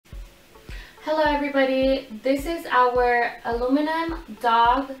Hello everybody, this is our aluminum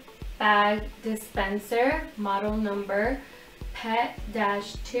dog bag dispenser, model number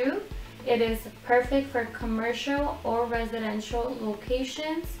pet-2. It is perfect for commercial or residential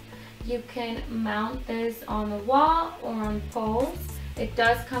locations. You can mount this on the wall or on poles. It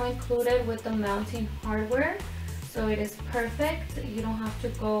does come included with the mounting hardware, so it is perfect. You don't have to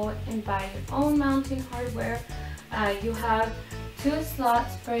go and buy your own mounting hardware. You have 2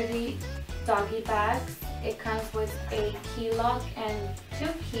 slots for the doggy bags. It comes with a key lock and 2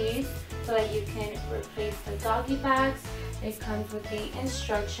 keys so that you can replace the doggy bags. It comes with the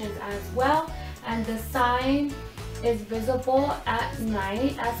instructions as well, and the sign is visible at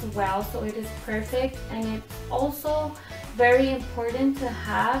night as well, so it is perfect. And it's also very important to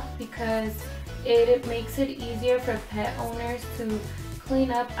have because it makes it easier for pet owners to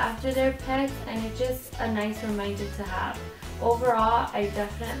clean up after their pets, and it's just a nice reminder to have. Overall, I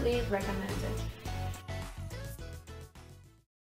definitely recommend it.